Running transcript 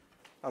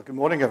Good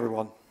morning,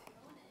 everyone.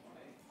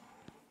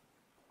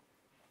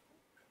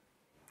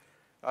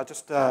 I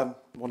just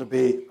want to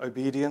be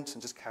obedient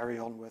and just carry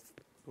on with,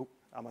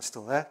 am I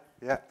still there?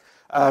 Yeah.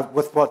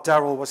 With what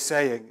Daryl was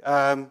saying.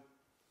 I'm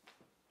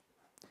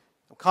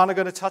kind of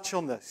going to touch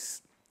on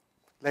this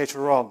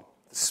later on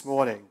this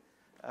morning.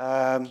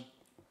 But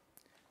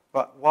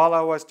while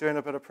I was doing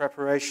a bit of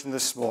preparation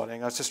this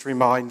morning, I was just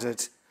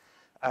reminded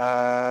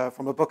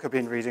from a book I've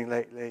been reading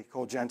lately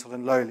called Gentle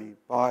and Lowly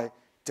by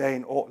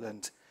Dane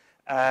Ortland.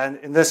 And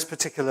in this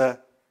particular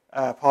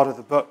part of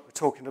the book, we're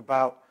talking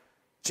about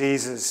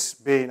Jesus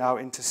being our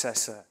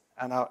intercessor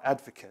and our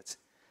advocate.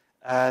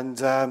 And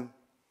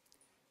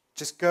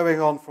just going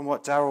on from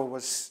what Daryl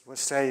was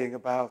saying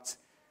about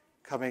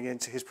coming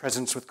into his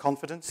presence with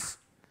confidence,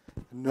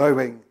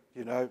 knowing,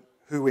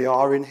 who we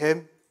are in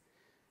him.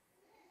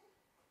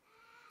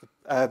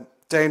 Dane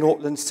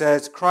Ortland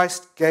says,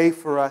 Christ gave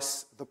for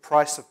us the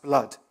price of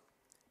blood,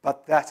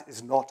 but that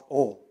is not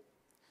all.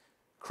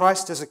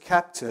 Christ as a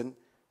captain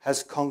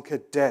has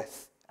conquered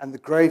death and the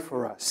grave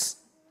for us,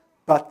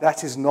 but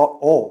that is not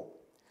all.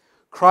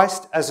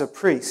 Christ as a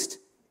priest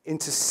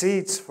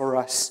intercedes for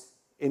us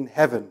in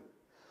heaven,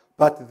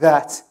 but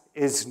that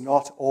is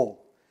not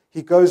all.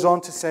 He goes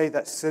on to say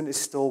that sin is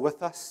still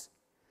with us,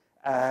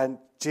 and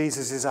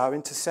Jesus is our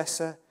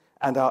intercessor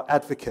and our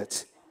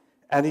advocate.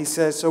 And he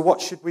says, so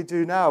what should we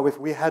do now if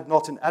we had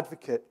not an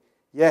advocate?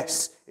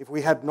 Yes, if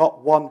we had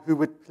not one who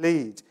would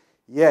plead.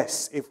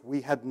 Yes, if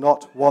we had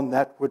not one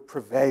that would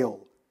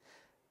prevail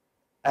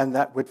and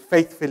that would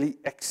faithfully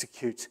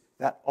execute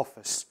that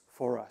office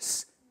for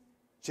us.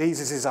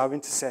 Jesus is our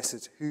intercessor,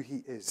 to who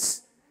he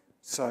is.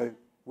 So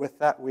with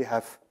that, we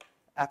have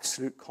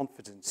absolute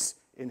confidence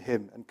in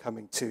him and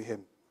coming to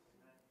him.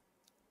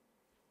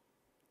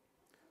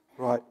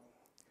 Right.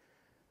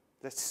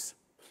 Let's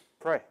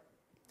pray.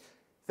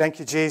 Thank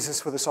you, Jesus,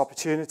 for this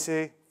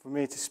opportunity for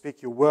me to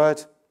speak your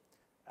word.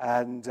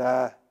 And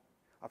I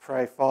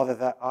pray, Father,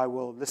 that I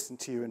will listen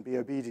to you and be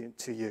obedient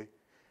to you,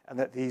 and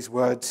that these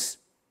words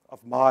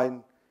of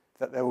mine,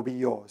 that they will be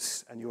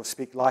yours, and you will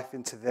speak life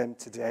into them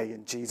today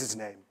in Jesus'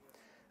 name.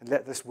 And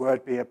let this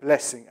word be a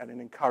blessing and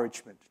an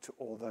encouragement to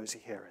all those who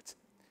hear it.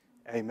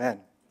 Amen.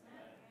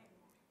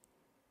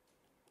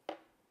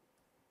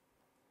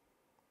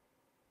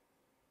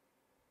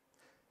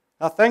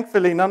 Now,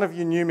 thankfully, none of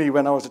you knew me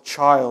when I was a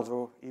child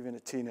or even a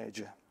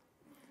teenager.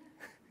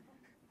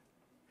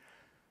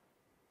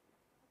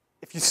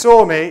 If you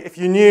saw me, if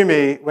you knew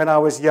me when I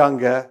was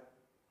younger,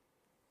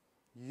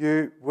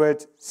 you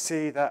would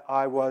see that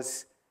I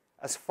was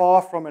as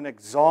far from an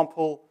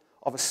example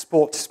of a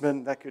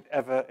sportsman that could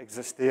ever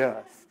exist the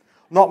earth.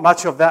 Not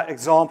much of that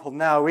example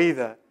now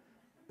either,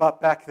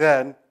 but back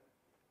then,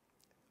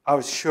 I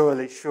was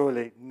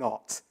surely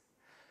not.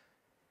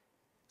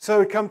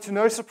 So it come to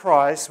no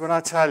surprise when I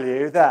tell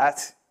you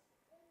that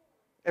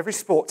every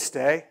sports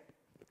day,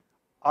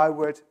 I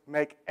would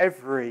make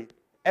every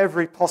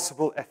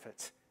possible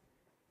effort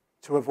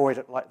to avoid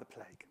it like the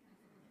plague.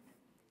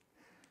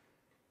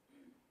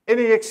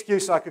 Any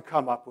excuse I could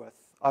come up with.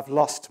 I've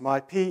lost my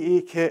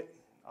PE kit.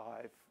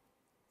 I've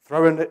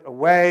thrown it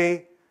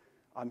away.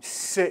 I'm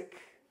sick.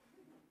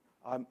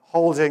 I'm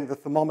holding the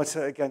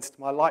thermometer against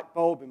my light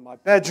bulb in my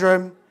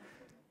bedroom.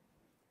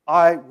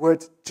 I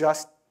would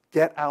just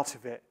get out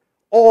of it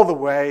all the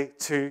way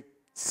to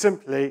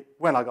simply,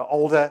 when I got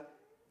older,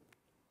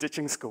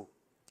 ditching school.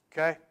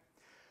 Okay?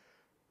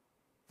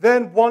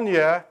 Then one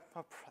year,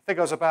 I think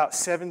I was about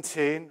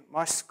 17,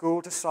 my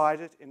school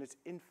decided in its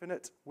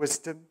infinite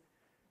wisdom,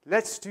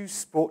 let's do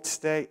sports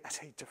day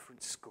at a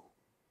different school.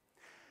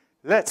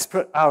 Let's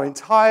put our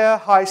entire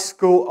high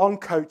school on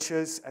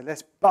coaches and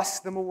let's bus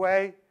them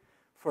away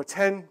for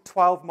 10,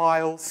 12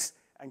 miles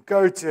and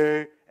go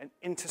do an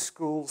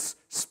inter-schools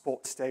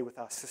sports day with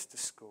our sister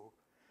school.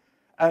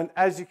 And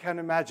as you can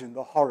imagine,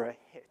 the horror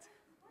hit.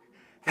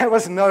 There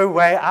was no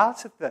way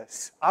out of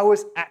this. I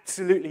was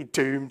absolutely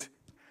doomed.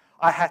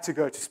 I had to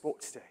go to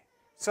sports day.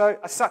 So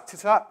I sucked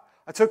it up.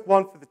 I took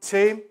one for the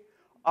team.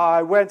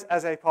 I went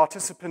as a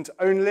participant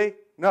only.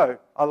 No,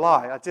 I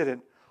lie, I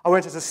didn't. I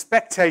went as a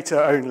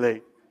spectator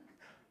only,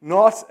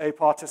 not a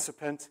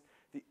participant.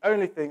 The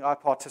only thing I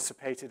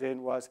participated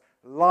in was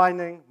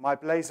lining my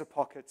blazer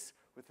pockets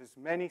with as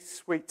many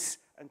sweets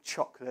and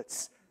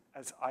chocolates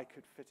as I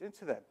could fit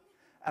into them.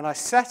 And I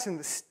sat in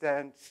the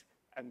stand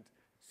and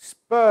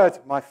spurred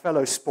my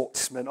fellow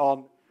sportsmen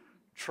on,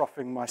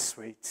 troughing my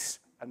sweets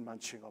and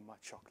munching on my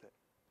chocolate.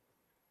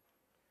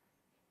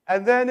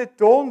 And then it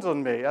dawned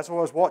on me as I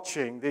was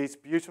watching these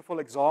beautiful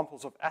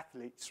examples of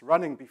athletes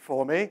running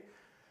before me.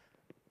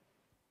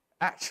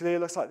 Actually, it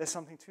looks like there's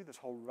something to this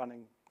whole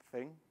running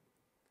thing.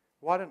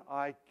 Why don't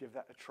I give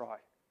that a try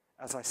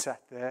as I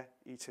sat there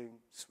eating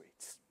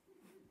sweets?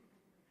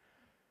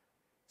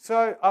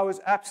 So I was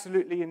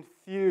absolutely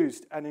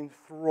enthused and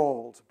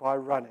enthralled by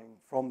running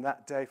from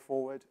that day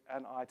forward,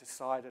 and I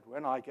decided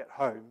when I get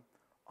home,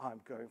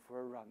 I'm going for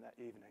a run that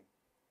evening.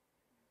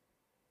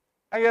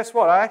 And guess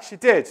what? I actually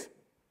did.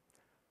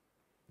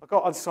 I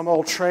got on some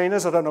old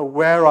trainers. I don't know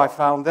where I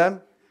found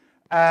them.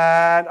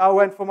 And I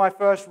went for my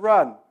first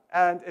run.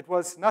 And it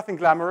was nothing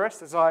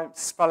glamorous, as I'm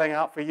spelling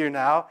out for you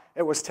now.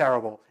 It was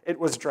terrible. It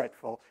was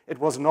dreadful. It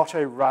was not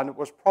a run. It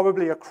was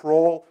probably a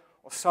crawl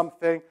or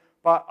something,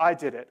 but I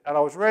did it. And I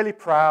was really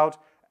proud.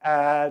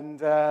 And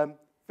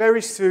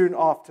very soon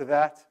after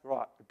that,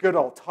 right, a good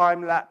old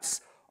time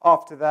lapse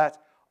after that,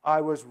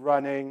 I was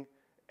running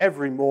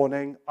every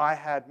morning. I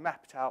had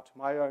mapped out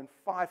my own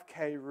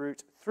 5K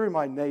route through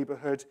my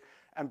neighborhood.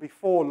 And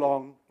before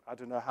long, I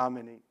don't know how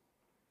many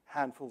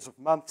handfuls of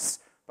months,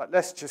 but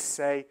let's just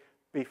say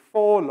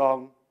before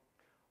long,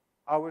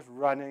 I was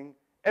running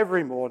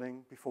every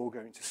morning before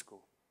going to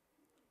school.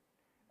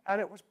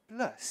 And it was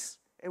bliss.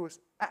 It was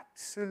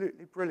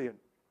absolutely brilliant.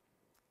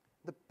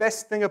 The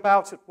best thing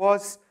about it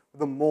was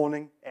the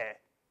morning air.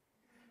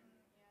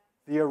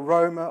 The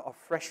aroma of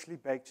freshly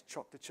baked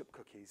chocolate chip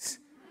cookies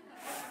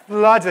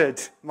flooded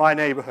my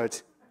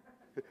neighborhood.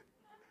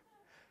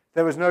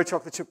 There was no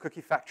chocolate chip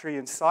cookie factory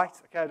in sight.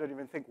 Okay, I don't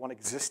even think one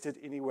existed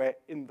anywhere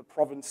in the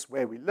province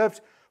where we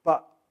lived.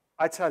 But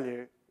I tell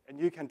you, and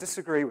you can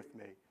disagree with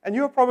me, and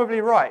you're probably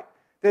right.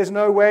 There's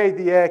no way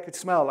the air could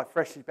smell like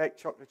freshly baked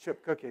chocolate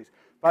chip cookies.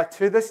 But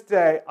to this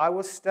day, I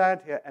will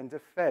stand here and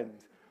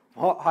defend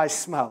what I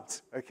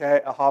smelled,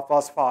 okay, at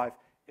 5:30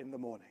 in the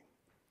morning.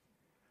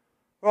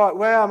 Right,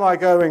 where am I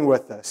going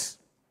with this?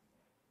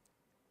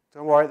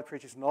 Don't worry, the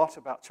preacher's not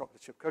about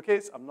chocolate chip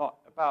cookies. I'm not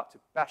about to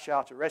bash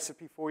out a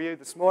recipe for you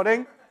this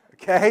morning,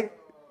 okay?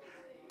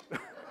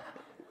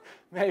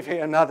 Maybe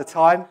another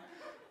time.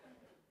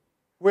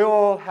 We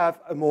all have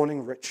a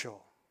morning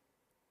ritual.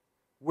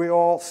 We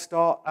all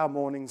start our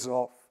mornings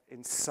off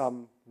in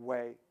some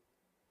way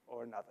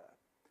or another.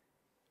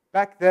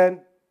 Back then,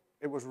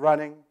 it was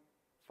running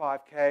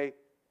 5K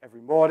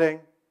every morning.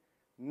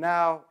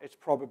 Now, it's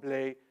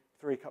probably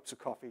 3 cups of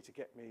coffee to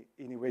get me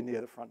anywhere near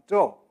the front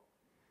door.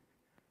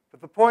 But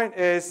the point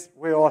is,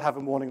 we all have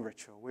a morning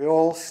ritual. We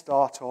all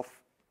start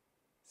off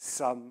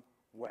some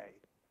way.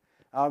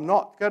 I'm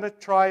not going to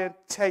try and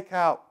take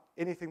out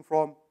anything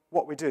from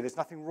what we do. There's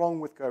nothing wrong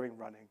with going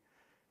running.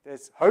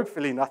 There's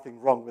hopefully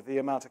nothing wrong with the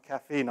amount of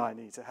caffeine I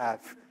need to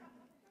have.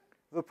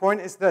 The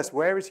point is this: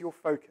 where is your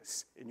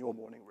focus in your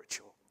morning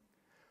ritual?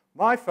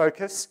 My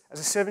focus as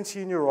a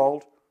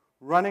 17-year-old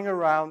running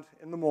around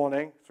in the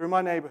morning through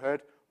my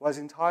neighborhood was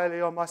entirely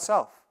on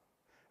myself.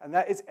 And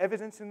that is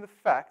evident in the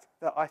fact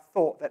that I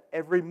thought that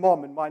every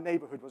mom in my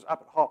neighborhood was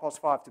up at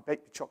 5:30 to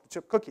bake the chocolate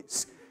chip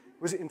cookies.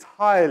 It was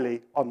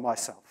entirely on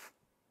myself.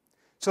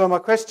 So my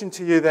question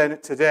to you then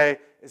today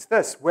is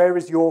this: where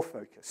is your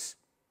focus?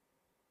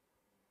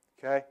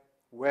 Okay,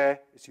 where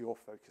is your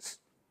focus?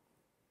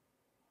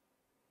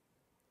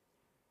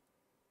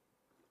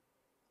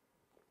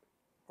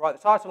 Right,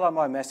 the title of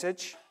my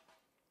message,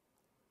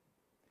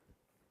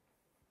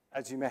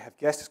 as you may have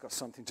guessed, it's got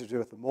something to do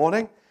with the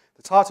morning.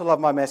 The title of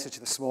my message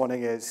this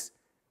morning is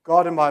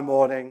God in my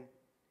morning,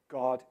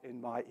 God in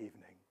my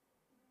evening.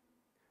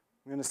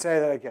 I'm going to say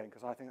that again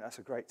because I think that's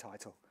a great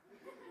title.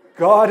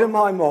 God in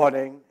my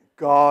morning,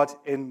 God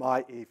in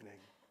my evening.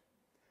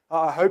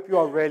 I hope you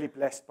are really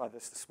blessed by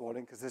this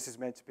morning because this is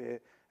meant to be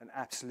an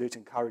absolute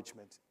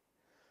encouragement.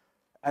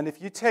 And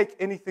if you take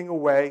anything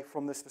away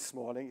from this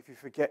morning, if you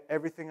forget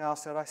everything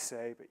else that I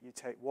say, but you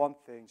take one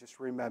thing, just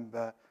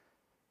remember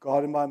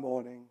God in my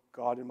morning,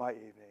 God in my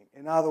evening.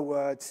 In other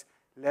words,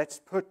 let's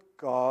put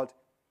God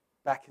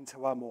back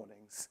into our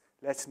mornings.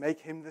 Let's make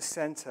him the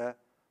center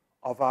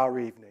of our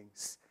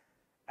evenings.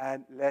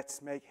 And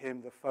let's make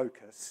him the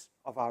focus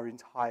of our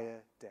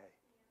entire day.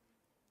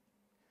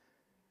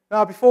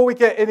 Now, before we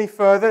get any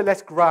further,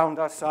 let's ground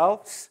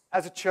ourselves.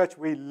 As a church,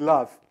 we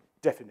love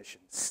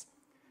definitions.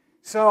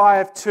 So I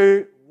have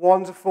 2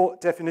 wonderful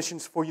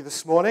definitions for you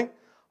this morning.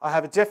 I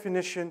have a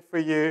definition for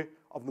you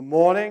of the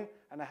morning,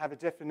 and I have a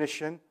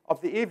definition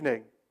of the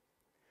evening.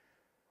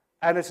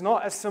 And it's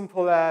not as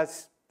simple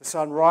as the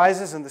sun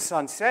rises and the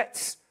sun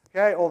sets,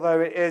 okay, although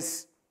it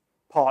is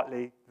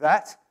partly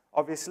that,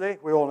 obviously.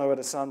 We all know what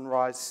a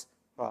sunrise,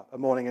 well, a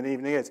morning and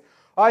evening is.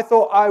 I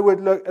thought I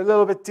would look a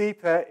little bit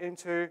deeper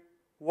into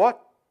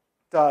what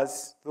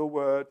does the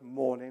word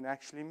morning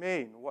actually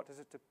mean? What does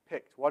it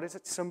depict? What is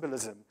its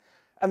symbolism?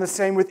 And the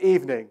same with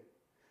evening.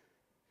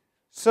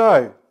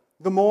 So,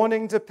 the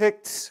morning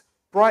depicts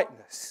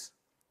brightness,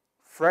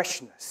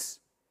 freshness,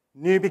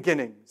 new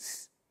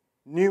beginnings,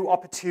 new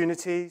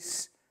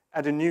opportunities,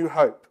 and a new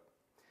hope.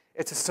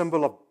 It's a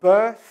symbol of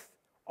birth,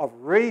 of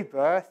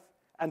rebirth,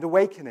 and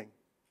awakening.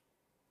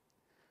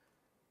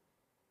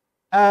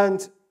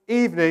 And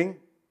evening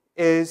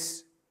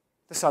is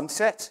the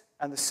sunset,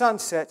 and the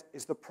sunset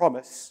is the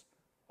promise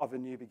of a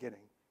new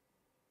beginning.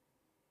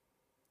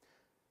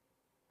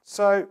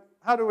 So,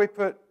 how do we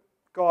put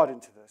God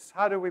into this?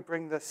 How do we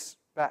bring this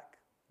back,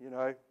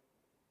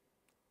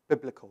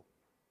 biblical?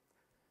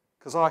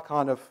 Because I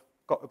kind of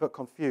got a bit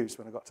confused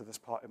when I got to this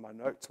part in my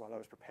notes while I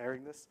was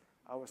preparing this.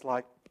 I was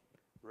like,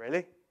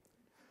 really?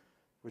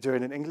 We're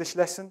doing an English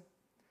lesson?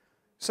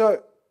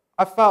 So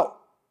I felt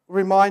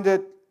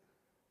reminded,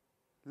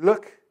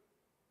 look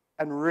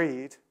and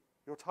read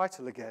your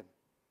title again.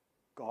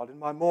 God in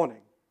my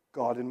morning,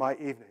 God in my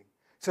evening.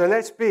 So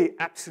let's be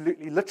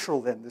absolutely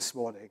literal then this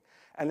morning.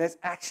 And let's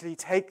actually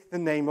take the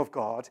name of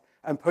God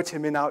and put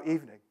him in our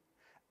evening.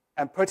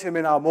 And put him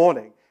in our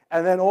morning.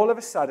 And then all of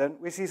a sudden,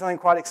 we see something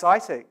quite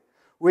exciting.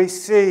 We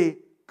see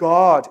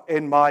God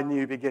in my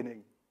new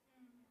beginning.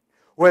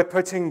 We're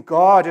putting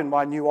God in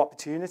my new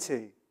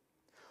opportunity.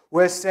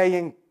 We're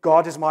saying,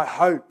 God is my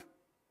hope.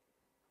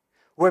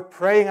 We're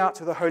praying out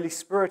to the Holy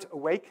Spirit,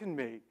 awaken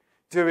me,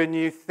 do a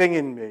new thing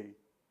in me.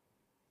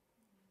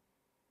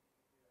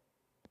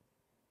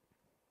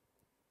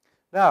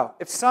 Now,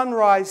 if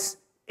sunrise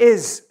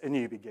is a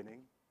new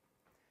beginning,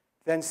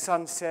 then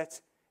sunset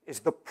is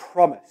the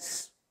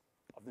promise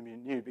of the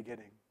new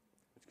beginning.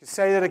 You can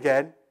say that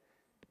again.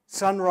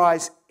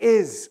 Sunrise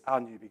is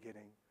our new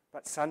beginning,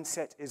 but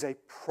sunset is a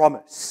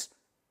promise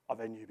of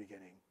a new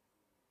beginning.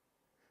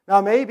 Now,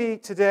 maybe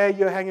today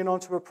you're hanging on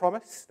to a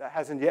promise that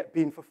hasn't yet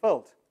been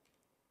fulfilled.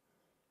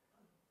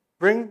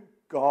 Bring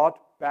God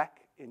back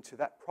into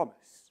that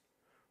promise.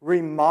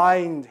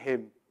 Remind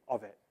him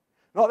of it.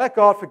 Not that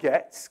God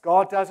forgets.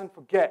 God doesn't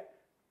forget.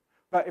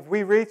 But if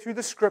we read through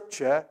the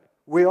scripture,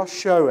 we are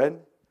shown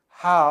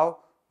how,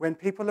 when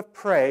people have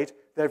prayed,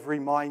 they've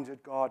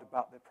reminded God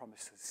about their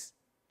promises.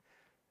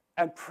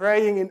 And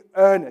praying in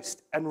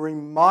earnest and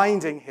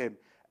reminding him.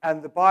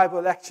 And the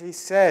Bible actually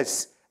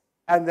says,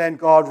 and then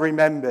God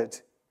remembered.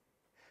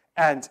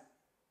 And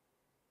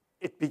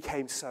it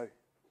became so.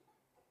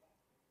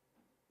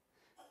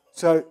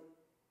 So,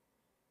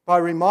 by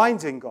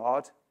reminding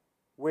God,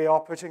 we are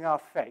putting our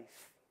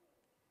faith,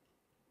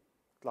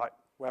 like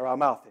where our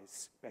mouth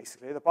is,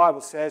 basically. The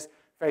Bible says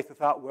faith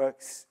without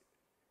works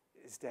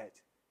is dead.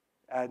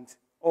 And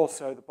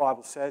also the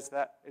Bible says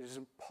that it is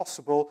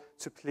impossible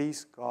to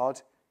please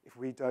God if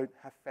we don't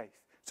have faith.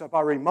 So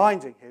by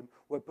reminding him,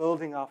 we're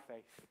building our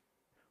faith.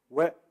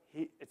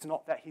 It's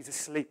not that he's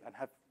asleep and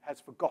has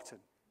forgotten.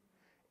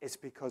 It's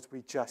because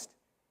we just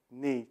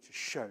need to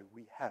show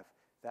we have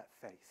that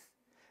faith.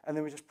 And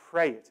then we just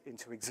pray it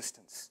into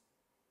existence.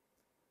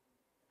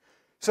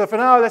 So for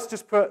now, let's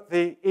just put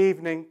the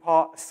evening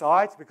part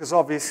aside, because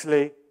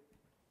obviously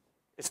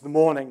it's the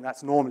morning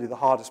that's normally the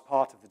hardest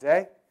part of the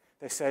day.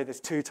 They say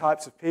there's two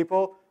types of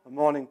people, a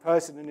morning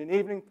person and an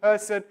evening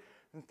person,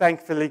 and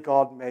thankfully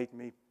God made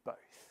me both.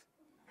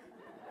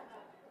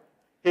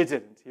 He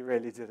didn't. He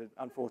really didn't,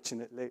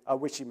 unfortunately. I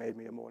wish he made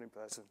me a morning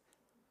person.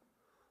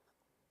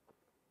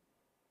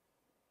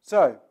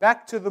 So,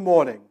 back to the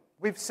morning.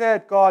 We've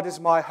said God is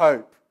my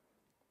hope.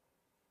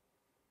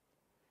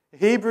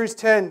 Hebrews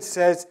 10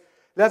 says,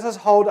 let us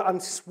hold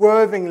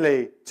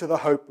unswervingly to the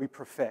hope we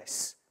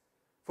profess,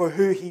 for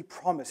who he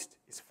promised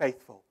is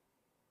faithful.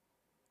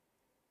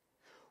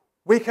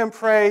 We can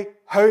pray,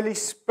 Holy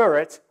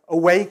Spirit,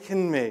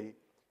 awaken me,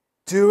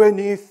 do a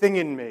new thing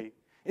in me.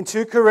 In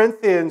 2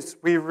 Corinthians,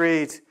 we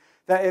read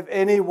that if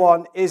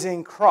anyone is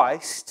in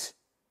Christ,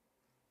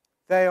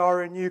 they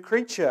are a new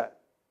creature.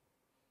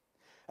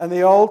 And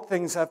the old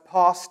things have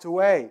passed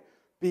away.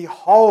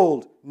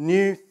 Behold,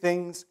 new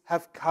things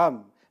have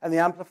come. And the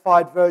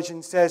Amplified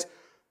Version says,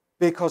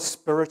 because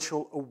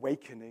spiritual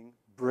awakening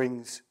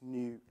brings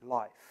new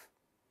life.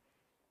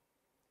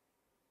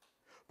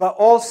 But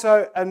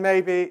also, and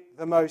maybe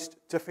the most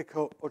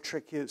difficult or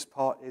trickiest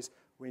part is,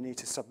 we need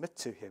to submit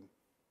to him.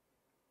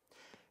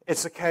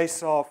 It's a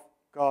case of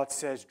God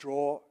says,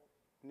 draw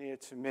near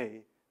to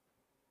me,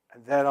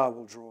 and then I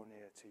will draw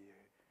near to you.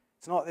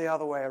 It's not the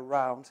other way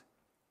around.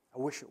 I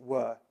wish it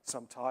were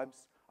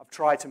sometimes. I've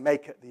tried to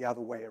make it the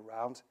other way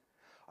around.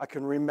 I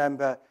can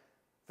remember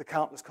the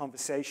countless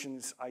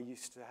conversations I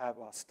used to have,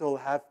 or still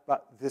have,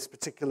 but this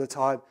particular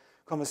time,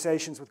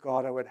 conversations with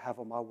God I would have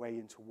on my way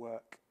into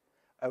work.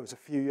 It was a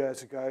few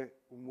years ago,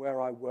 when where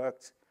I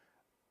worked,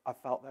 I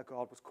felt that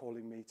God was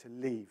calling me to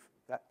leave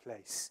that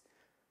place.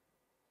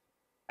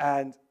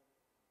 And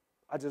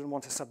I didn't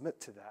want to submit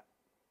to that.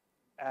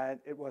 And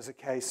it was a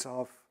case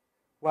of,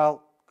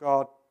 well,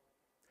 God,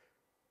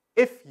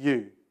 if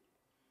you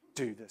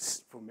do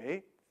this for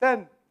me,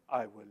 then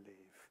I will leave.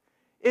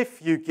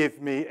 If you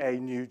give me a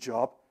new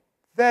job,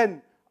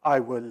 then I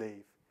will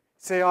leave.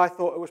 See, I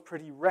thought it was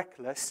pretty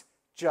reckless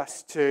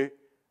just to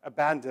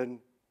abandon,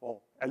 or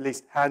at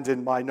least hand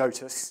in my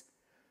notice,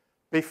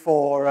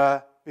 before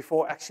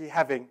actually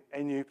having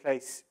a new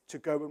place to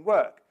go and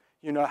work.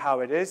 You know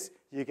how it is.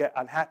 You get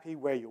unhappy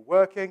where you're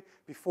working.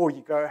 Before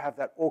you go have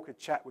that awkward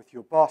chat with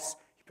your boss,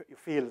 you put your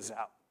feelers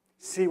out.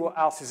 See what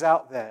else is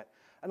out there.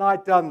 And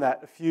I'd done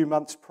that a few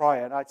months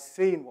prior, and I'd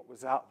seen what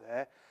was out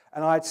there,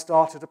 and I'd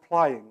started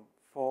applying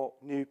for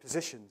new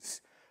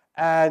positions.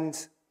 And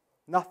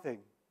nothing.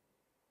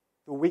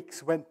 The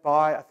weeks went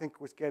by, I think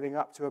it was getting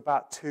up to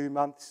about 2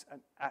 months, and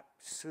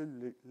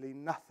absolutely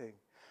nothing.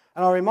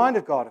 And I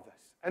reminded God of this.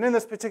 And in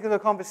this particular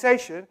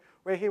conversation,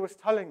 where he was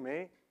telling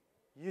me,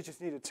 you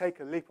just need to take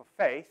a leap of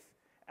faith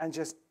and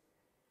just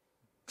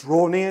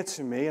draw near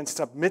to me and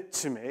submit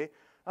to me,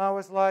 I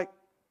was like,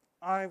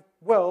 I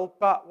will,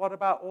 but what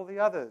about all the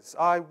others?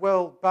 I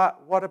will,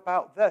 but what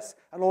about this?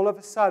 And all of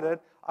a sudden,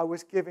 I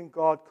was giving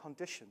God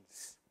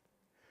conditions.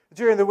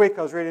 During the week,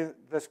 I was reading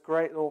this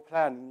great little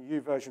plan in the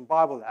YouVersion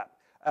Bible app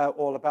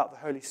all about the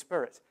Holy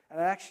Spirit. And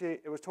actually,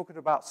 it was talking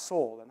about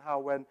Saul and how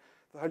when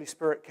the Holy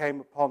Spirit came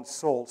upon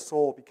Saul,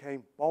 Saul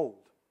became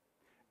bold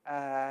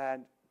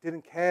and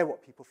didn't care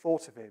what people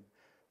thought of him.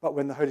 But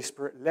when the Holy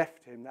Spirit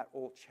left him, that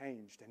all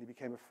changed, and he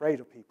became afraid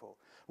of people.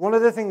 One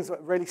of the things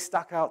that really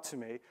stuck out to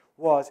me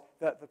was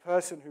that the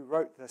person who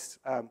wrote this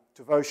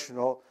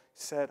devotional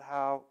said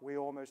how we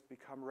almost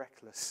become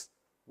reckless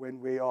when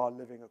we are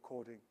living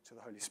according to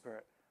the Holy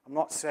Spirit. I'm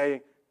not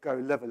saying go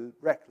live a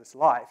reckless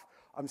life.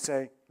 I'm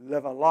saying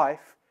live a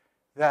life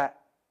that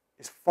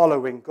is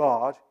following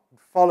God,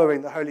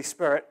 following the Holy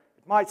Spirit.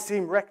 It might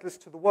seem reckless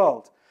to the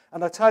world.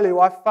 And I tell you,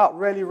 I felt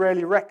really,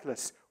 really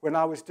reckless when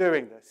I was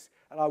doing this.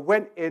 And I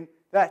went in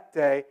that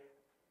day,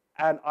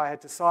 and I had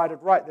decided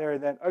right there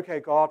and then, okay,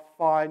 God,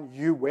 fine,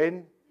 you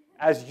win,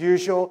 as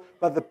usual.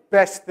 But the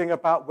best thing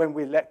about when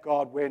we let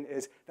God win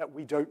is that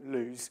we don't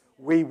lose.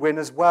 We win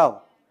as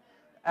well.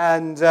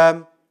 And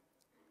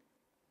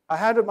I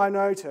handed my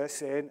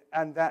notice in,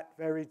 and that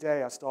very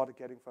day I started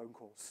getting phone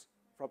calls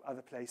from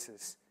other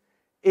places,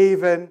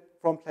 even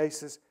from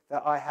places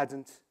that I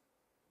hadn't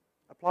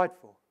applied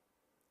for.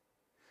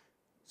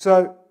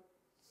 So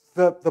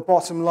the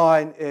bottom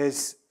line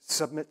is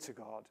submit to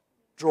God,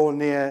 draw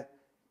near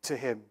to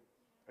Him,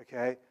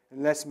 okay?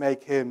 And let's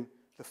make Him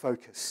the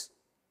focus.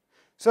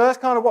 So that's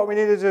kind of what we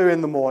need to do in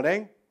the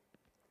morning.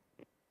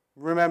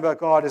 Remember,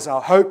 God is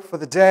our hope for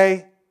the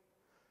day,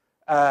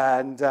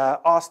 and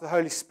ask the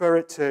Holy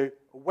Spirit to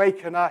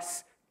awaken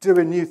us, do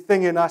a new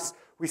thing in us.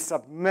 We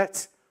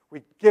submit,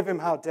 we give Him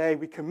our day,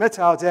 we commit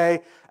our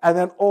day, and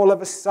then all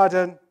of a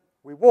sudden,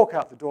 we walk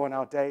out the door and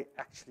our day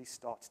actually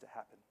starts to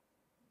happen.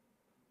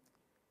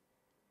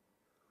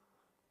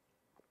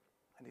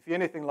 And if you're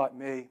anything like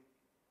me,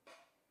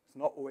 it's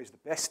not always the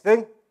best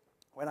thing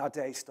when our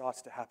day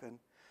starts to happen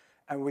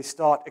and we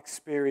start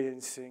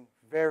experiencing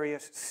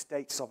various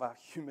states of our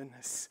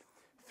humanness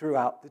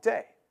throughout the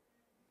day.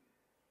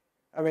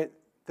 I mean,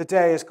 the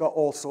day has got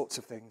all sorts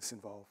of things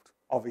involved.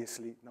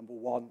 Obviously, number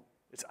one,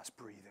 it's us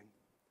breathing.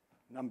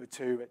 Number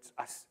two, it's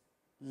us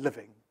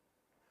living.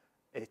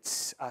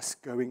 It's us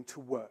going to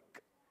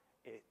work.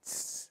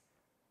 It's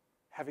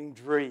having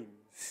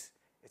dreams.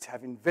 It's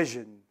having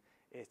vision.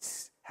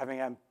 It's having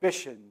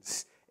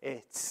ambitions.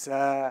 It's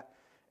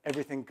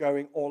everything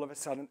going all of a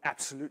sudden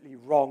absolutely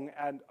wrong.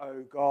 And,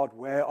 oh God,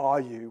 where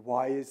are you?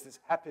 Why is this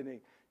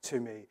happening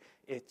to me?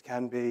 It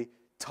can be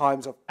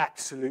times of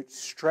absolute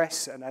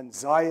stress and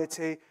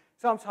anxiety,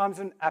 sometimes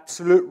an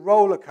absolute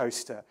roller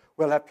coaster.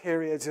 We'll have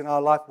periods in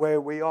our life where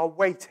we are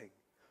waiting,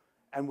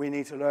 and we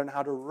need to learn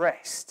how to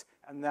rest.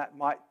 And that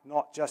might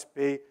not just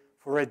be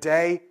for a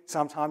day.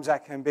 Sometimes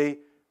that can be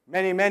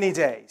many, many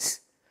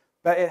days.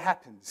 But it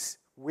happens.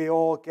 We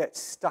all get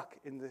stuck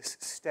in this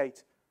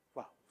state,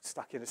 well,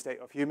 stuck in a state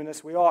of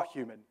humanness. We are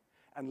human,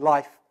 and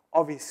life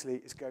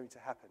obviously is going to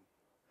happen.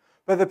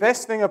 But the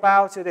best thing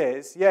about it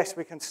is, yes,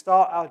 we can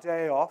start our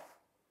day off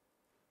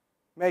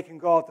making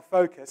God the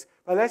focus,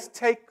 but let's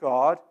take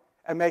God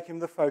and make Him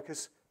the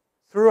focus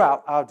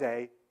throughout our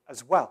day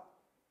as well.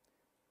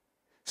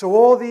 So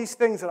all these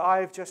things that I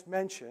have just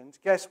mentioned,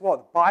 guess what?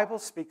 The Bible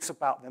speaks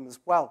about them as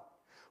well.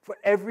 For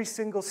every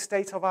single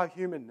state of our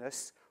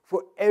humanness,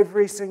 for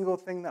every single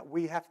thing that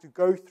we have to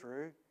go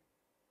through,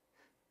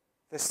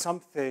 there's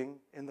something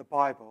in the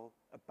Bible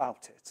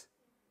about it.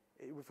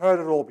 We've heard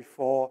it all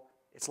before.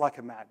 It's like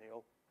a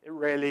manual. It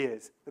really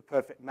is the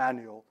perfect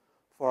manual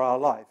for our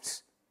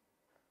lives.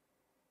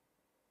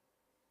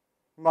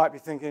 You might be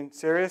thinking,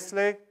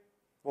 seriously?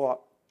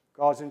 What?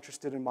 God's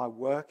interested in my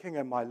working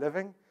and my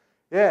living?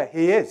 Yeah,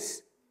 He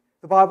is.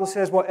 The Bible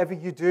says whatever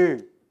you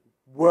do,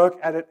 work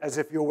at it as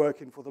if you're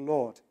working for the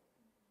Lord.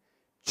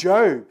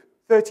 Job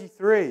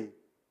 33,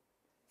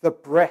 the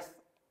breath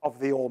of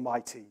the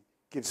Almighty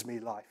gives me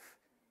life.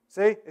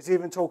 See, it's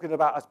even talking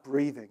about us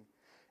breathing.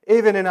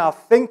 Even in our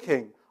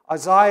thinking,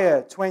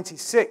 Isaiah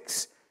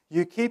 26,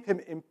 you keep him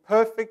in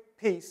perfect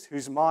peace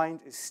whose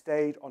mind is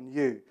stayed on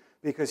you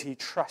because he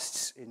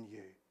trusts in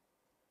you.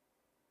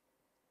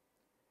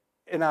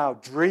 In our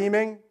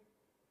dreaming,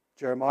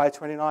 Jeremiah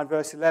 29,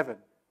 verse 11.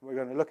 We're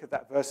going to look at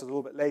that verse a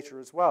little bit later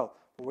as well.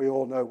 But we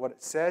all know what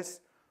it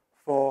says.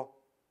 For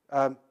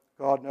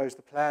God knows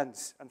the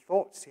plans and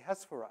thoughts He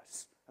has for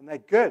us. And they're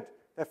good.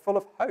 They're full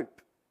of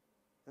hope.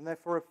 And they're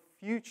for a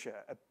future,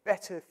 a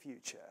better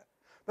future.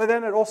 But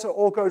then it also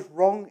all goes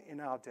wrong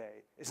in our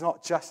day. It's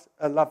not just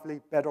a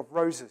lovely bed of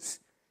roses.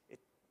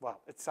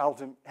 It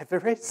seldom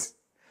ever is.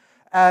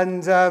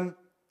 And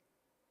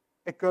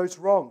it goes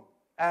wrong.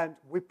 And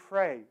we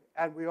pray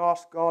and we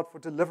ask God for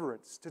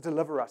deliverance, to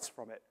deliver us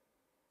from it.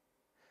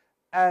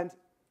 And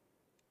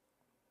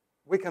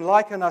we can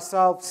liken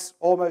ourselves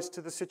almost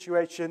to the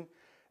situation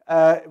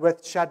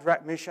with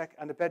Shadrach, Meshach,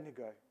 and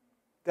Abednego,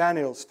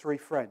 Daniel's three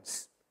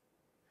friends.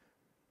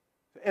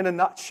 In a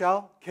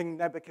nutshell, King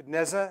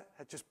Nebuchadnezzar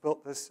had just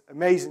built this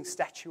amazing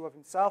statue of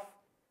himself,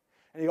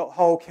 and he got the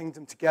whole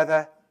kingdom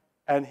together,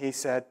 and he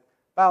said,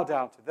 bow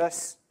down to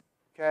this,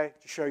 okay,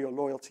 to show your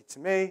loyalty to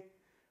me.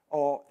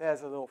 Or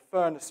there's a little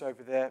furnace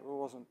over there. It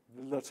wasn't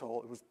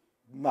little.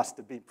 Must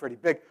have been pretty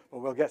big, but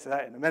we'll get to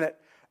that in a minute.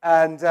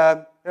 And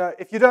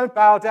if you don't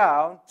bow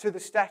down to the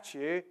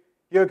statue,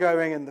 you're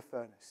going in the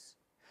furnace.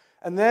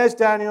 And there's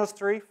Daniel's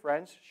three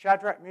friends,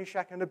 Shadrach,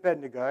 Meshach, and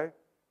Abednego.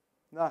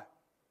 No,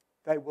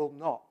 they will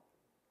not.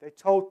 They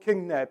told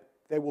King Neb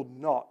they will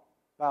not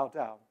bow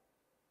down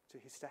to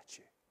his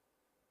statue.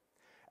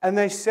 And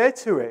they said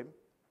to him,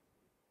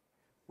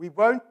 we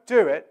won't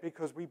do it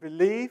because we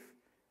believe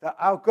that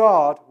our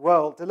God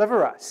will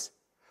deliver us.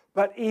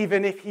 But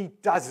even if he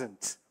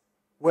doesn't,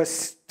 we're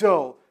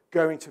still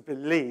going to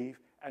believe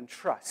and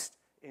trust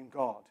in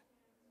God.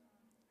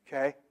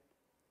 Okay?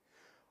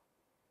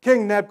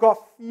 King Neb got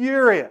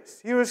furious.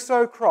 He was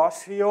so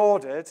cross, he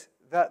ordered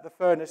that the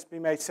furnace be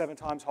made 7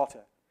 times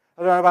hotter.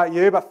 I don't know about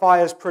you, but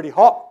fire's pretty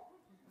hot.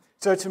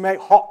 So to make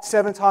hot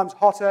 7 times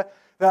hotter,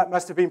 that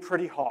must have been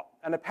pretty hot.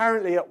 And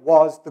apparently it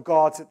was. The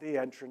guards at the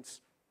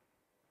entrance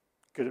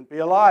couldn't be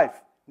alive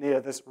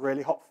near this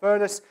really hot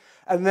furnace.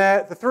 And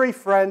there, the 3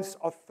 friends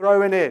are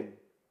thrown in.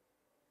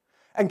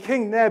 And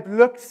King Neb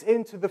looks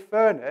into the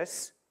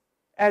furnace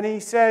and he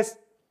says,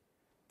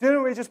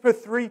 didn't we just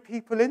put 3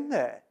 people in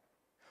there?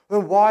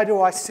 Then why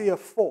do I see a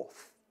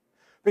 4th?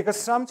 Because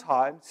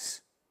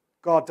sometimes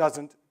God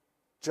doesn't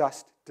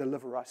just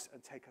deliver us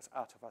and take us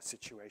out of our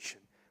situation.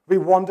 It would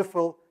be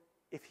wonderful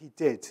if he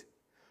did.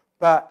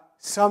 But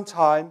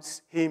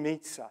sometimes he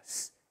meets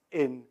us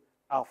in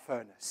our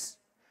furnace.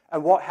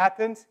 And what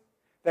happened?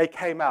 They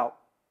came out.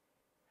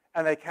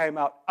 And they came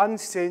out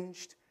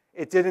unsinged.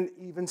 It didn't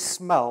even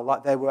smell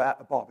like they were at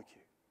a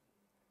barbecue.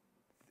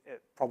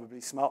 It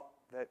probably smelled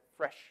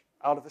fresh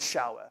out of the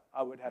shower,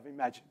 I would have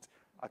imagined.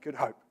 I could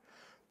hope.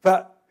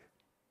 But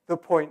the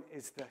point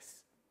is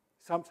this.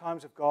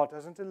 Sometimes if God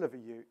doesn't deliver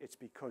you, it's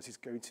because he's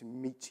going to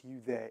meet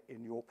you there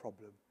in your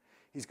problem.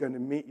 He's going to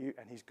meet you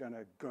and he's going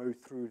to go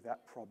through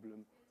that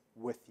problem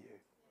with you.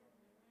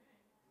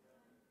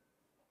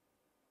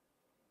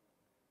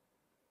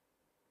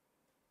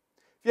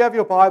 If you have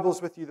your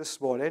Bibles with you this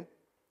morning,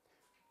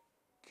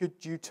 could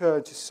you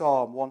turn to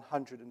Psalm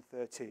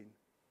 113?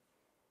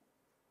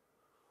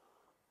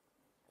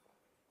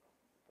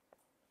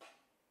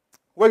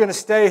 We're going to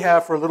stay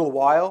here for a little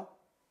while.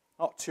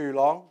 Not too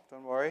long,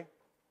 don't worry.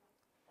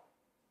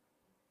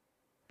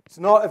 It's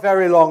not a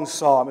very long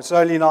psalm. It's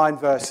only 9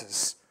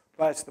 verses.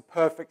 But it's the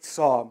perfect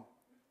psalm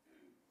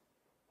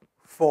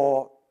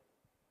for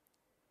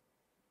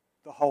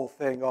the whole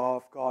thing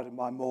of God in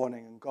my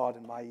morning and God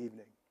in my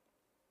evening.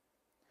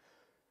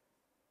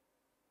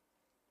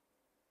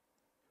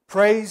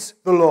 Praise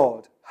the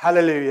Lord.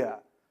 Hallelujah.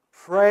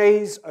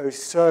 Praise, O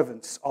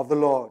servants of the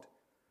Lord.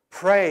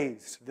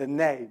 Praise the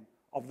name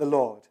of the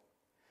Lord.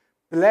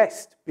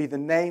 Blessed be the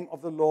name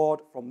of the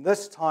Lord from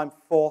this time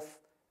forth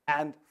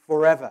and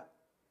forever.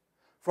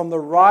 From the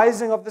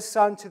rising of the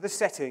sun to the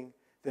setting,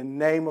 the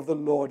name of the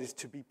Lord is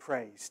to be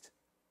praised.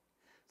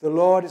 The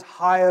Lord is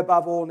high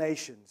above all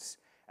nations,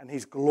 and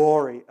his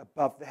glory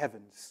above the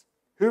heavens.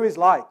 Who is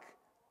like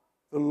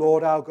the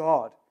Lord our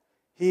God?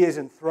 He is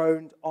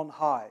enthroned on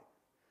high.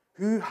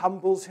 Who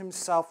humbles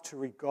himself to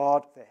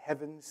regard the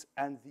heavens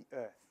and the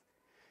earth?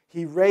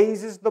 He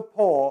raises the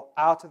poor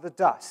out of the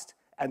dust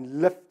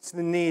and lifts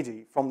the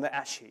needy from the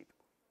ash heap,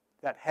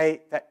 that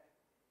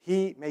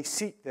he may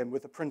seat them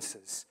with the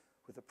princes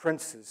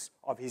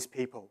of his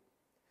people.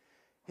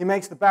 He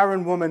makes the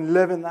barren woman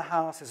live in the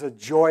house as a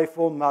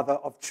joyful mother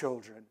of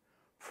children.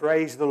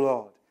 Praise the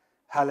Lord.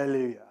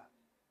 Hallelujah.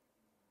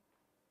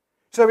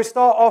 So we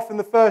start off in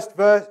the first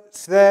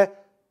verse there.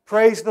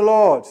 Praise the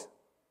Lord.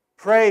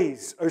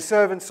 Praise, O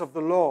servants of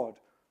the Lord.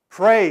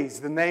 Praise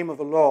the name of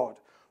the Lord.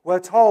 We're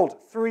told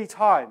 3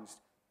 times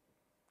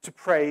to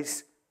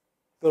praise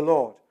the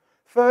Lord.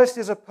 First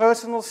is a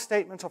personal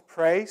statement of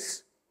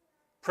praise.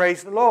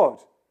 Praise the Lord.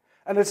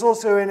 And it's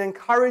also an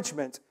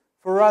encouragement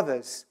for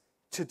others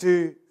to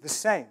do the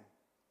same.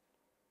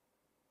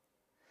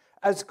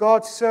 As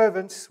God's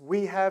servants,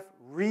 we have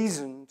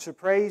reason to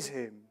praise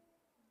him.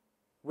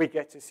 We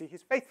get to see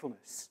his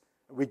faithfulness.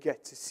 We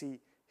get to see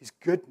his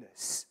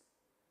goodness.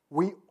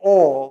 We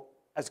all,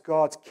 as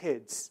God's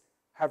kids,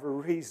 have a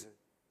reason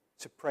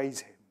to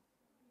praise him.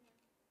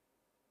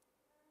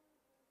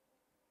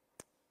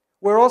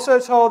 We're also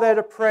told there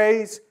to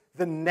praise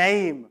the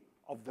name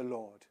of the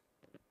Lord.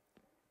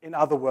 In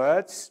other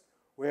words,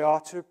 we are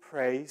to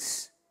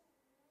praise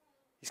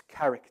his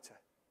character.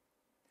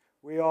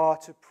 We are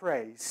to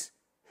praise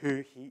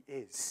who he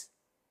is.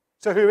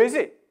 So who is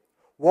he?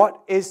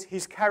 What is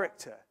his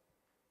character?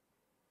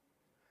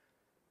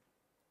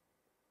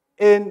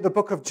 In the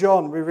book of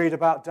John, we read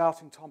about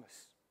doubting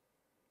Thomas.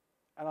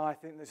 And I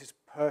think this is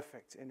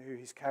perfect in who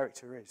his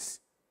character is.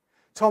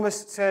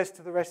 Thomas says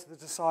to the rest of the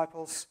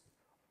disciples,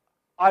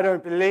 I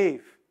don't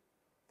believe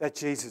that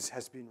Jesus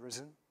has been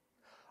risen.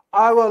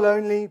 I will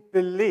only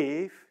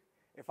believe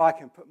if I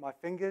can put my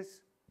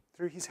fingers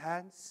through his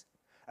hands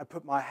and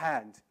put my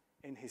hand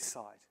in his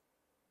side.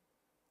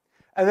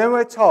 And then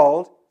we're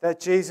told that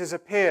Jesus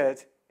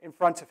appeared in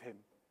front of him.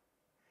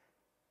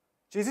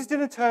 Jesus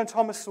didn't turn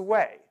Thomas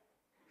away.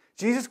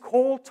 Jesus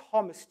called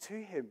Thomas to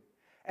him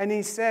and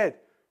he said,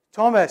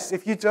 Thomas,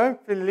 if you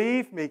don't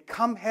believe me,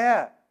 come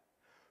here.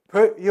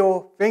 Put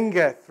your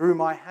finger through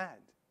my hand.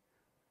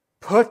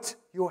 Put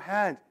your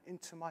hand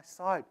into my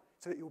side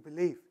so that you'll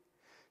believe.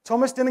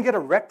 Thomas didn't get a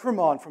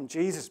reprimand from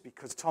Jesus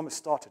because Thomas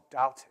started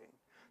doubting.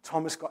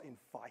 Thomas got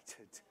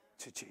invited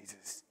to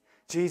Jesus.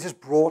 Jesus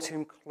brought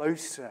him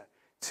closer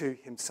to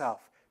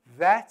himself.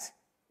 That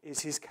is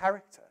his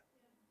character.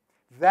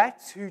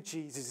 That's who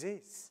Jesus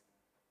is.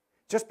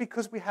 Just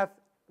because we have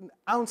an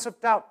ounce of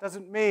doubt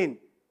doesn't mean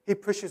he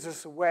pushes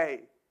us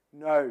away.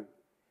 No,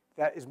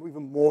 that is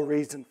even more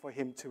reason for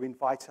him to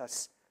invite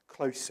us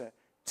closer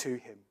to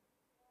him.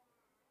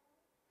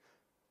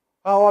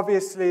 Oh,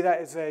 obviously,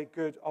 that is a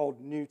good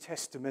old New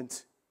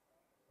Testament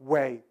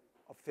way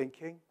of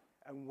thinking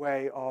and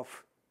way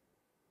of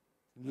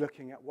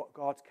looking at what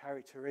God's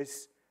character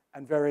is.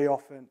 And very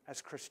often,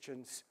 as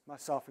Christians,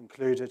 myself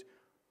included,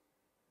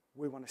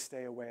 we want to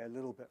stay away a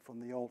little bit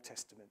from the Old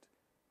Testament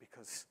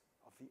because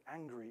of the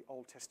angry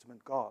Old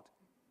Testament God.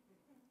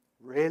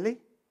 Really?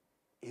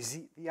 Is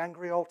he the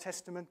angry Old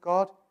Testament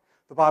God?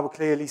 The Bible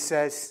clearly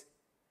says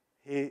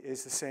he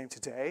is the same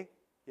today,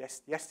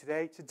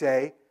 yesterday,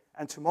 today,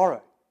 and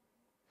tomorrow.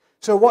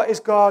 So what is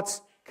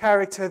God's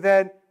character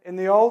then in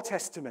the Old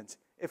Testament?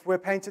 If we're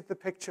painted the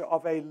picture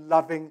of a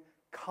loving,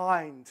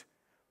 kind,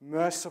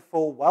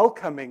 merciful,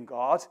 welcoming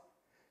God,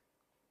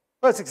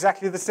 well, it's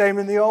exactly the same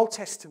in the Old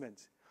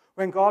Testament.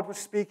 When God was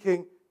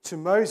speaking to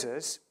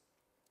Moses,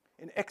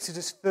 in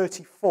Exodus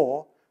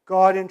 34,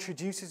 God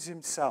introduces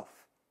himself.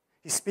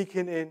 He's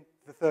speaking in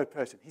the third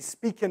person. He's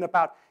speaking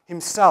about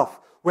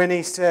himself when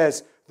he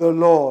says, the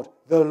Lord,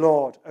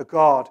 a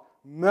God,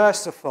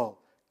 merciful,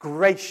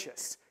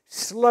 gracious,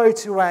 slow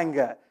to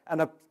anger,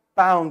 and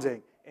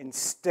abounding in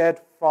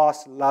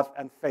steadfast love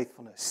and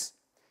faithfulness,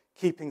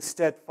 keeping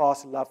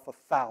steadfast love for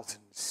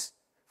thousands,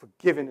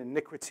 forgiving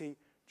iniquity,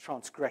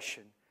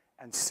 transgression,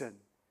 and sin.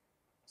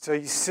 So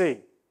you see,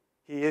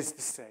 he is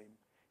the same.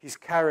 His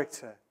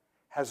character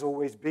has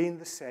always been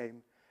the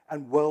same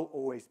and will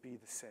always be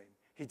the same.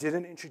 He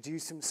didn't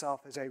introduce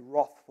himself as a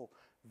wrathful,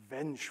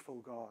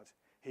 vengeful God.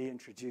 He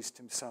introduced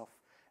himself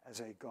as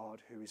a God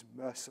who is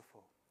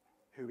merciful,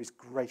 who is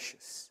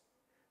gracious,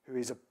 who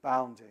is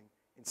abounding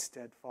in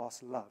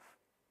steadfast love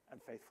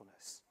and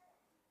faithfulness.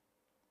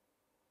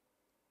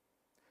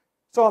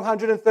 Psalm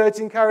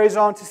 113 carries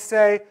on to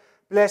say,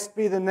 blessed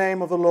be the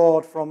name of the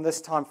Lord from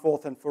this time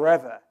forth and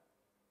forever.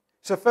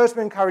 So first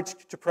we're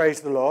encouraged to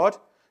praise the Lord.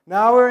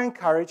 Now we're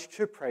encouraged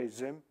to praise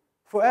him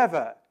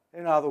forever.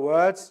 In other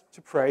words,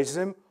 to praise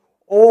him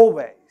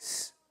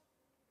always.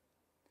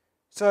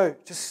 So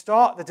to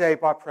start the day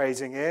by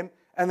praising him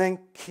and then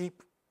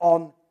keep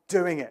on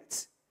doing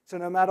it. So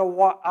no matter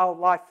what our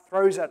life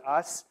throws at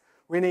us,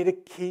 we need to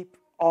keep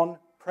on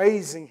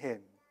praising him.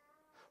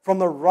 From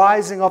the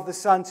rising of the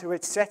sun to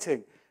its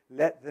setting,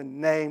 let the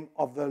name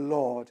of the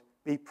Lord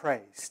be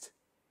praised.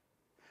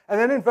 And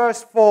then in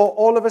verse 4,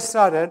 all of a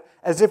sudden,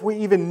 as if we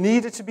even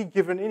needed to be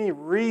given any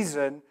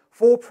reason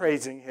for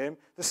praising him,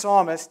 the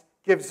psalmist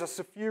gives us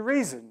a few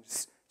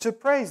reasons to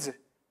praise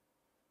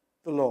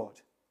the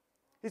Lord.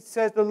 It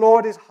says, the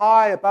Lord is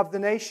high above the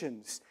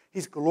nations.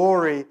 His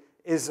glory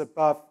is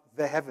above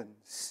the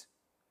heavens.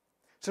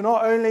 So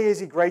not only is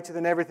he greater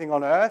than everything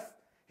on earth,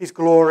 his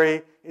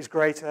glory is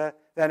greater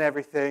than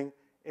everything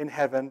in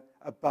heaven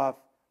above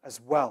as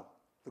well.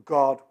 The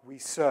God we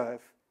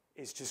serve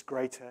is just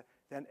greater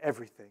than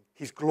everything.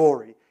 His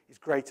glory is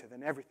greater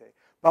than everything.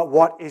 But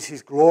what is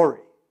his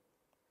glory?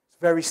 It's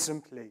very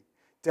simply,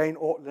 Dane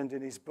Ortland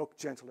in his book,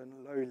 Gentle and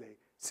Lowly,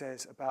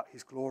 says about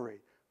his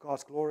glory.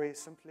 God's glory is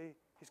simply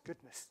his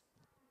goodness.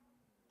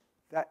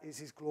 That is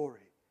his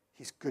glory,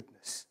 his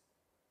goodness.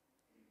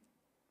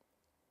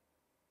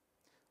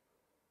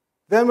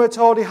 Then we're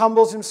told he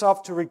humbles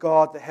himself to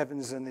regard the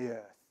heavens and the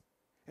earth.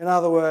 In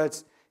other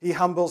words, he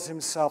humbles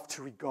himself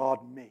to regard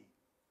me.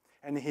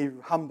 And he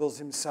humbles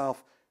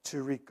himself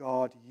to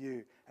regard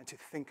you and to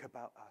think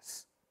about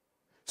us.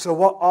 So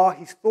what are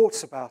his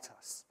thoughts about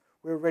us?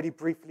 We already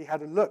briefly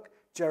had a look,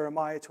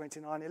 Jeremiah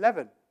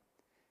 29:11.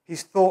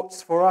 His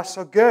thoughts for us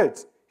are good.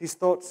 His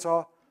thoughts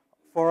are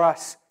for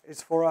us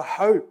is for a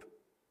hope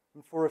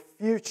and for a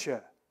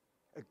future,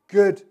 a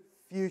good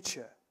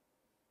future.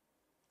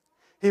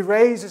 He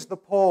raises the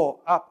poor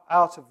up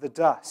out of the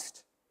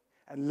dust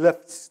and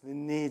lifts the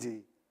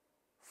needy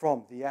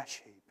from the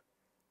ash heap.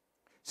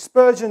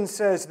 Spurgeon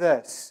says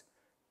this,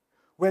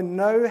 when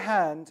no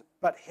hand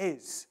but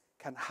his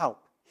can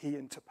help, he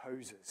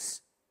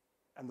interposes,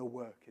 and the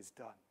work is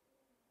done.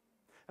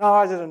 Now,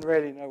 I didn't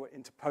really know what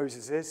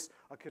interposes is.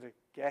 I could have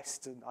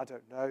guessed and, I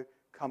don't know,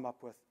 come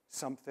up with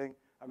something.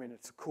 I mean,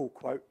 it's a cool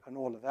quote and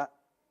all of that.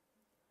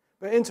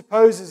 But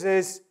interposes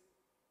is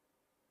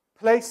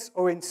place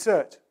or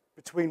insert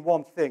between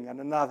one thing and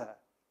another,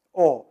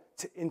 or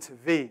to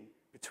intervene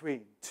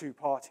between two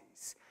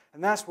parties.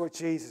 And that's what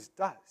Jesus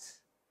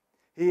does.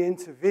 He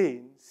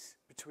intervenes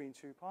between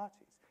two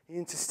parties. He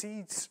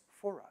intercedes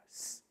for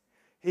us.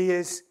 He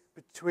is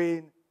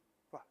between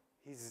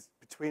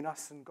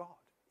us and God,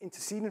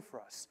 interceding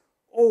for us,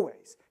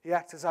 always. He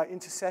acts as our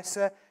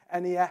intercessor,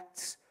 and he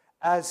acts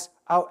as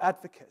our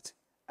advocate.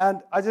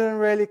 And I didn't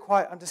really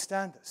quite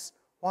understand this.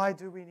 Why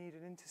do we need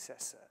an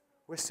intercessor?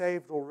 We're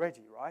saved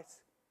already, right?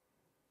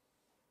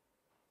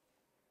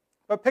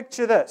 But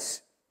picture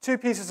this. 2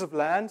 pieces of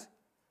land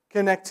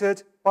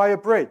connected by a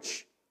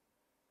bridge.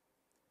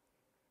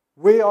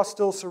 We are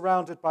still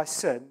surrounded by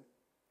sin,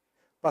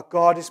 but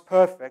God is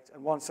perfect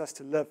and wants us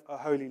to live a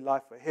holy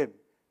life for Him.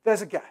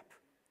 There's a gap.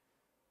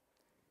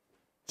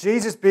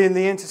 Jesus, being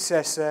the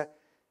intercessor,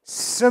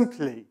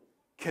 simply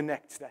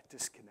connects that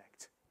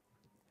disconnect.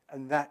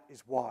 And that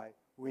is why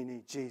we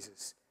need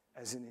Jesus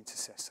as an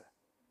intercessor.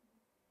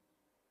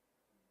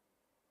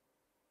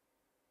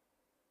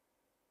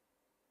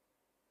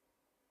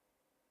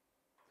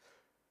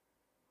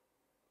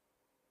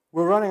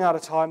 We're running out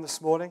of time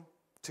this morning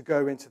to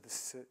go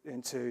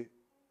into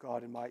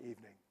God in my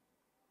evening.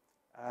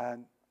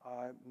 And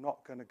I'm not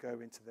going to go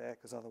into there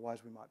because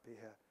otherwise we might be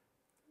here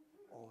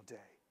all day.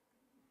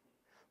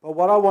 But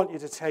what I want you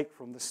to take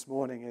from this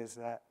morning is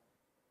that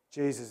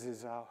Jesus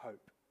is our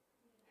hope.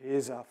 He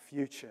is our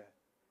future.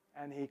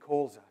 And He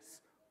calls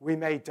us. We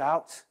may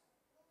doubt.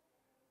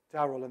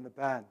 Daryl and the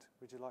band,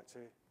 would you like to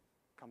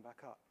come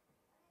back up?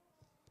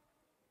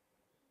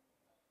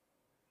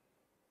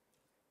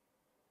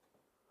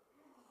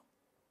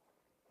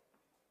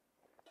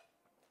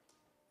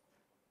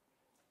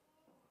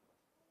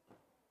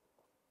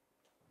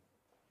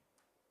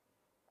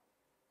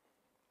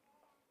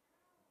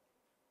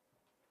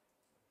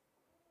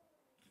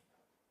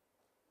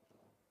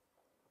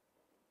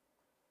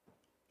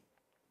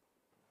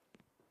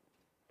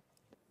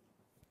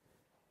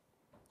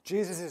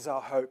 Jesus is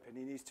our hope, and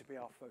He needs to be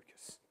our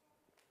focus.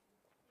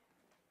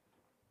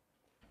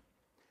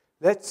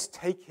 Let's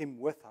take Him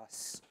with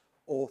us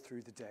all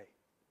through the day.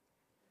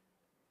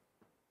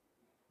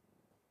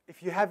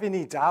 If you have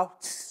any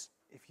doubts,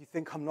 if you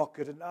think I'm not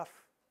good enough,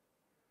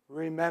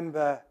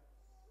 remember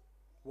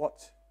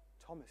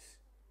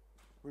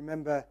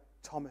Remember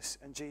Thomas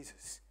and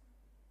Jesus.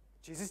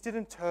 Jesus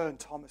didn't turn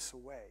Thomas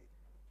away.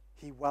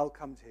 He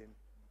welcomed him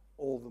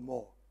all the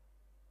more.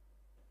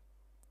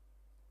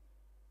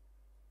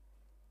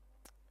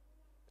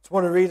 I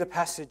want to read a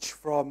passage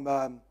from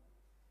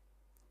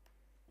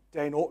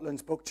Dane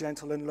Ortland's book,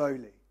 Gentle and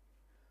Lowly.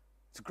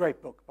 It's a great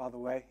book, by the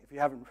way. If you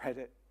haven't read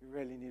it, you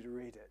really need to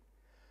read it.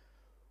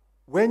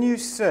 When you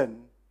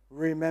sin,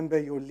 remember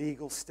your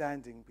legal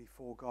standing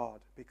before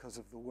God because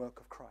of the work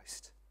of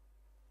Christ.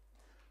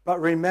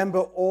 But remember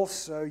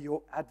also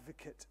your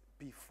advocate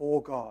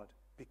before God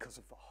because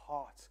of the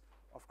heart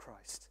of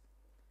Christ.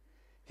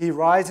 He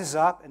rises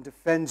up and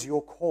defends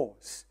your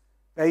cause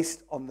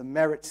based on the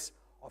merits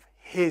of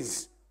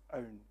His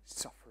own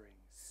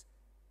sufferings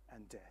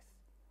and death.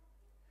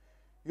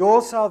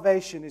 Your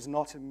salvation is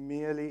not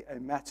merely a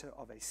matter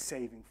of a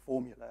saving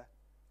formula,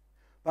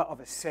 but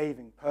of a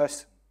saving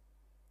person.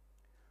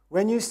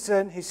 When you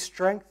sin, His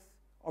strength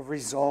of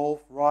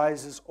resolve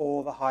rises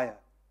all the higher.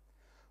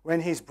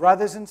 When His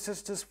brothers and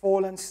sisters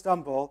fall and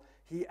stumble,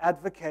 He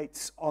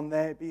advocates on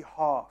their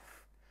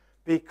behalf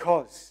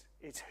because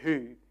it's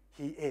who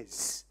He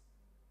is.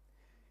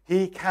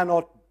 He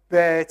cannot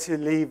bear to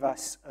leave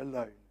us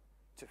alone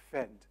to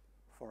fend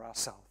for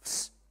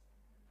ourselves.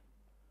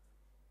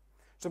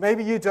 So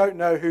maybe you don't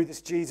know who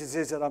this Jesus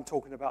is that I'm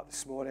talking about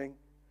this morning.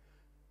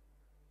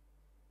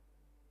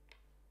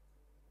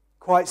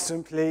 Quite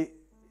simply,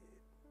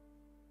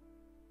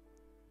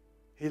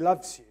 He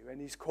loves you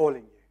and He's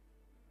calling you.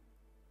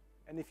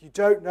 And if you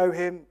don't know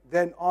Him,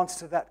 then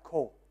answer that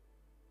call.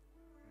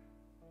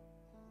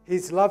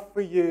 His love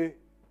for you,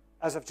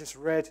 as I've just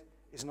read,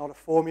 is not a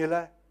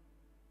formula.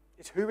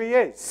 It's who He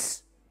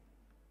is.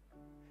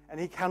 And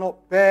He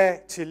cannot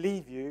bear to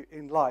leave you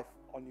in life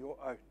on your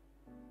own.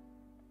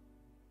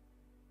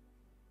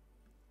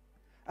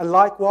 And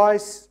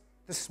likewise,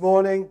 this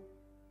morning,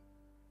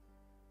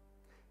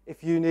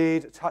 if you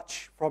need a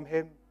touch from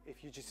Him,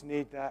 if you just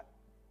need that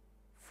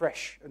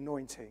fresh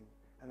anointing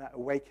and that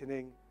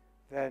awakening,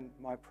 then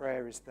my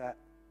prayer is that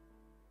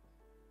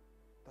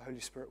the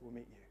Holy Spirit will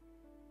meet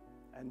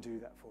you and do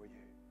that for you.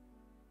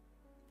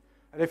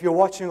 And if you're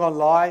watching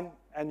online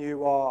and you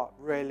want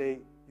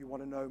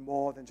to know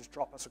more, then just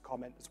drop us a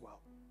comment as well.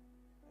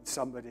 And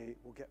somebody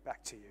will get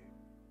back to you.